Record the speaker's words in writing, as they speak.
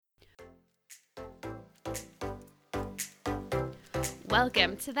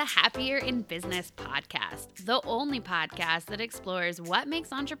Welcome to the Happier in Business podcast, the only podcast that explores what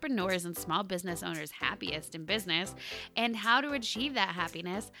makes entrepreneurs and small business owners happiest in business and how to achieve that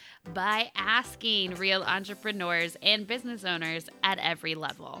happiness by asking real entrepreneurs and business owners at every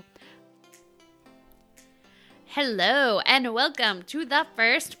level. Hello, and welcome to the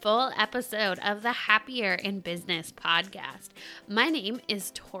first full episode of the Happier in Business podcast. My name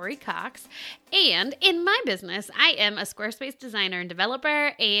is Tori Cox, and in my business, I am a Squarespace designer and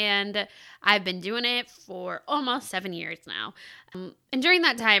developer, and I've been doing it for almost 7 years now. And during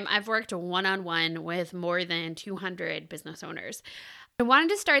that time, I've worked one-on-one with more than 200 business owners. I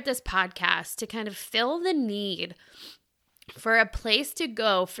wanted to start this podcast to kind of fill the need for a place to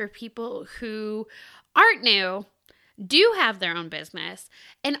go for people who aren't new, do have their own business,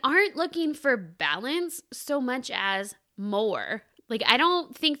 and aren't looking for balance so much as more. Like, I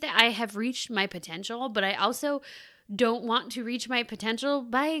don't think that I have reached my potential, but I also don't want to reach my potential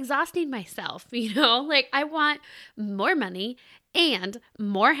by exhausting myself, Like, I want more money and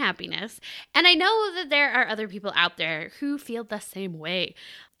more happiness. And I know that there are other people out there who feel the same way.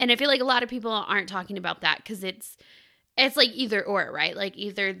 And I feel like a lot of people aren't talking about that because it's like either or, right? Like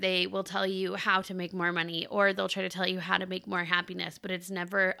either they will tell you how to make more money or they'll try to tell you how to make more happiness, but it's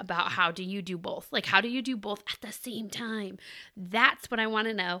never about how do you do both? Like, how do you do both at the same time? That's what I want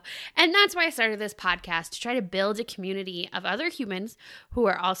to know. And that's why I started this podcast, to try to build a community of other humans who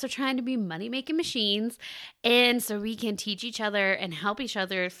are also trying to be money-making machines. And so we can teach each other and help each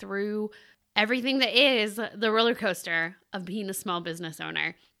other through everything that is the roller coaster of being a small business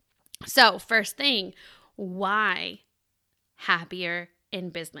owner. So first thing, why happier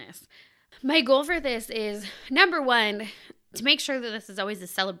in business? My goal for this is, number one, to make sure that this is always a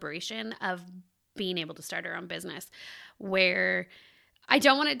celebration of being able to start our own business, where I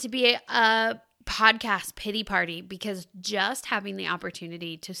don't want it to be a podcast pity party, because just having the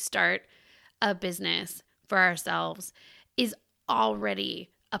opportunity to start a business for ourselves is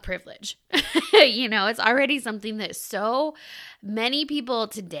already a privilege. It's already something that so many people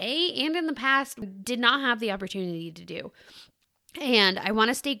today and in the past did not have the opportunity to do. And I want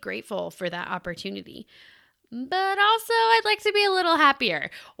to stay grateful for that opportunity. But also, I'd like to be a little happier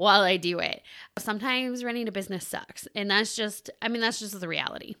while I do it. Sometimes running a business sucks. And that's just the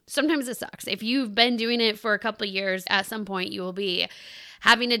reality. Sometimes it sucks. If you've been doing it for a couple of years, at some point you will be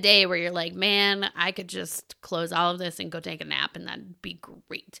having a day where you're like, man, I could just close all of this and go take a nap, and that'd be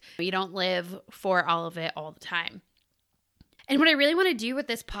great. You don't live for all of it all the time. And what I really want to do with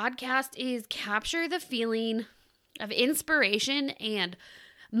this podcast is capture the feeling of inspiration and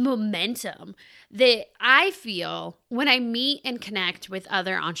momentum that I feel when I meet and connect with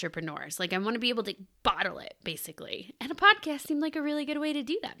other entrepreneurs. Like, I want to be able to bottle it, basically. And a podcast seemed like a really good way to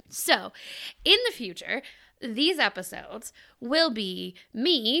do that. So in the future, these episodes will be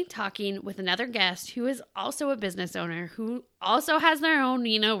me talking with another guest who is also a business owner, who also has their own,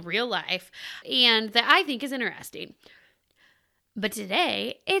 real life, and that I think is interesting. But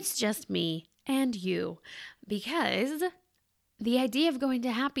today, it's just me and you, because the idea of going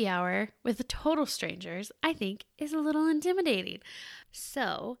to happy hour with total strangers, I think, is a little intimidating.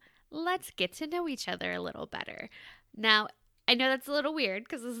 So let's get to know each other a little better. Now, I know that's a little weird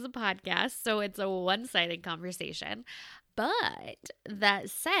because this is a podcast, so it's a one-sided conversation. But that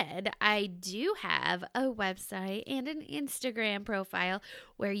said, I do have a website and an Instagram profile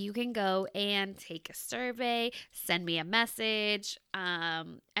where you can go and take a survey, send me a message.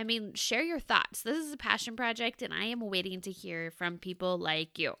 Share your thoughts. This is a passion project, and I am waiting to hear from people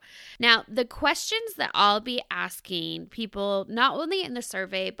like you. Now, the questions that I'll be asking people, not only in the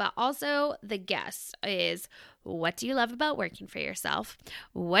survey, but also the guests, is: what do you love about working for yourself?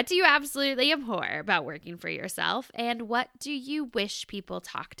 What do you absolutely abhor about working for yourself? And what do you wish people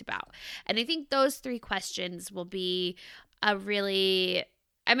talked about? And I think those three questions will be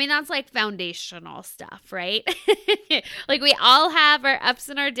that's like foundational stuff, right? Like, we all have our ups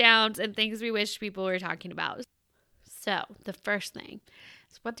and our downs and things we wish people were talking about. So the first thing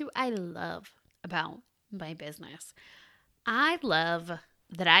is, what do I love about my business? I love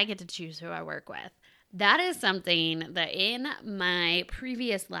that I get to choose who I work with. That is something that in my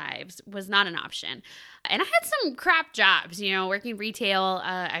previous lives was not an option. And I had some crap jobs, working retail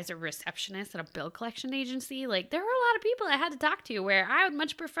as a receptionist at a bill collection agency. Like, there were a lot of people I had to talk to where I would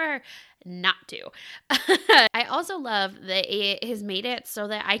much prefer not to. I also love that it has made it so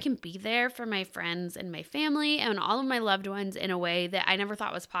that I can be there for my friends and my family and all of my loved ones in a way that I never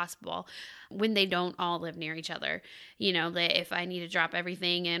thought was possible when they don't all live near each other. That if I need to drop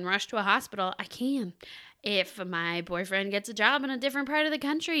everything and rush to a hospital, I can. If my boyfriend gets a job in a different part of the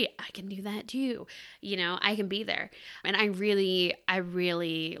country, I can do that too. I can be there. And I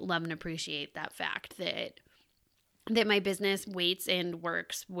really love and appreciate that fact that my business waits and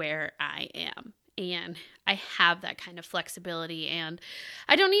works where I am. And I have that kind of flexibility, and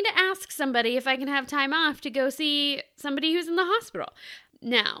I don't need to ask somebody if I can have time off to go see somebody who's in the hospital.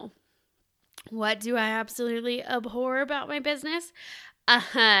 Now, what do I absolutely abhor about my business?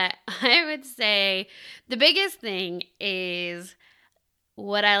 I would say the biggest thing is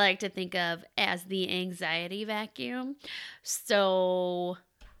what I like to think of as the anxiety vacuum. So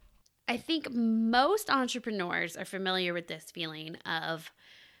I think most entrepreneurs are familiar with this feeling of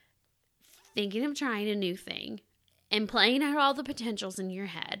thinking of trying a new thing and playing out all the potentials in your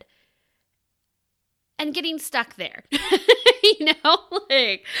head and getting stuck there,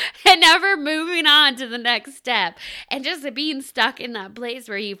 and never moving on to the next step, and just being stuck in that place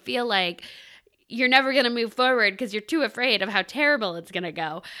where you feel like you're never going to move forward because you're too afraid of how terrible it's going to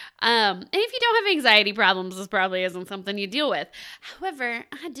go. And if you don't have anxiety problems, this probably isn't something you deal with. However,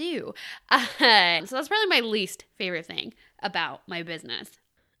 I do. So that's probably my least favorite thing about my business.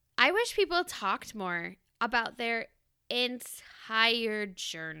 I wish people talked more about their entire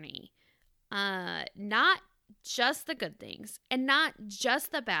journey. Not just the good things and not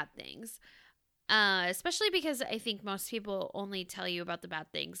just the bad things. Especially because I think most people only tell you about the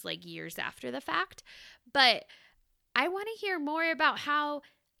bad things like years after the fact. But I want to hear more about how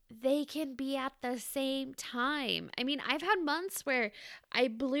they can be at the same time. I mean, I've had months where I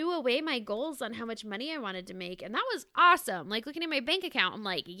blew away my goals on how much money I wanted to make, and that was awesome. Like, looking at my bank account, I'm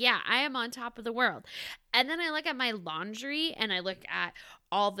like, yeah, I am on top of the world. And then I look at my laundry and I look at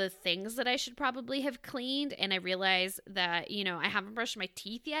all the things that I should probably have cleaned, and I realize that, I haven't brushed my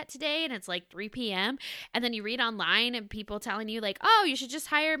teeth yet today, and it's like 3 p.m. And then you read online and people telling you like, oh, you should just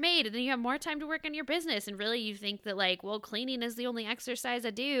hire a maid, and then you have more time to work on your business. And really you think that like, well, cleaning is the only exercise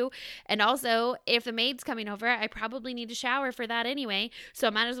I do. And also, if the maid's coming over, I probably need to shower for that anyway, so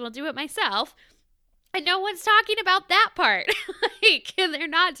I might as well do it myself. And no one's talking about that part. Like, they're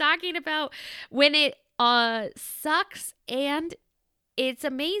not talking about when it sucks and it's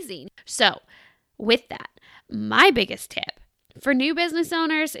amazing. So with that, my biggest tip for new business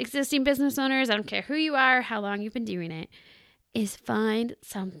owners, existing business owners, I don't care who you are, how long you've been doing it, is find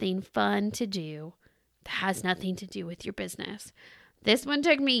something fun to do that has nothing to do with your business. This one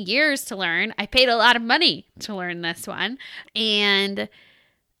took me years to learn. I paid a lot of money to learn this one, and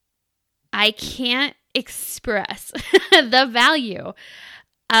I can't express the value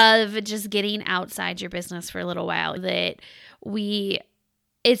of just getting outside your business for a little while.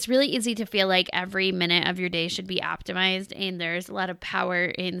 It's really easy to feel like every minute of your day should be optimized, and there's a lot of power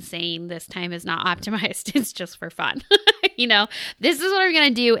in saying this time is not optimized. It's just for fun. This is what I'm going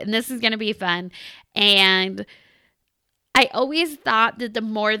to do, and this is going to be fun. And I always thought that the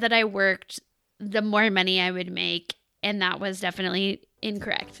more that I worked, the more money I would make, and that was definitely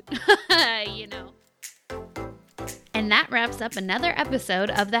incorrect. And that wraps up another episode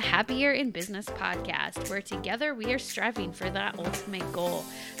of the Happier in Business podcast, where together we are striving for that ultimate goal,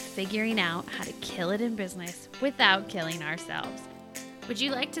 figuring out how to kill it in business without killing ourselves. Would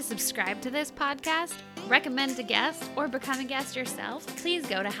you like to subscribe to this podcast, recommend a guest, or become a guest yourself? Please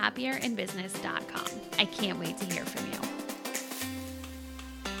go to happierinbusiness.com. I can't wait to hear from you.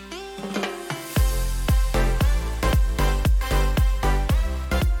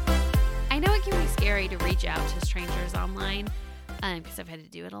 To reach out to strangers online because I've had to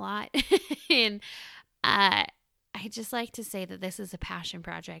do it a lot. And I just like to say that this is a passion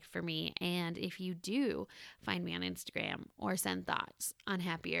project for me. And if you do find me on Instagram or send thoughts on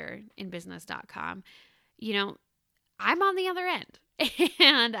happierinbusiness.com, I'm on the other end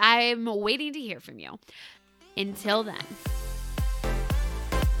and I'm waiting to hear from you. Until then.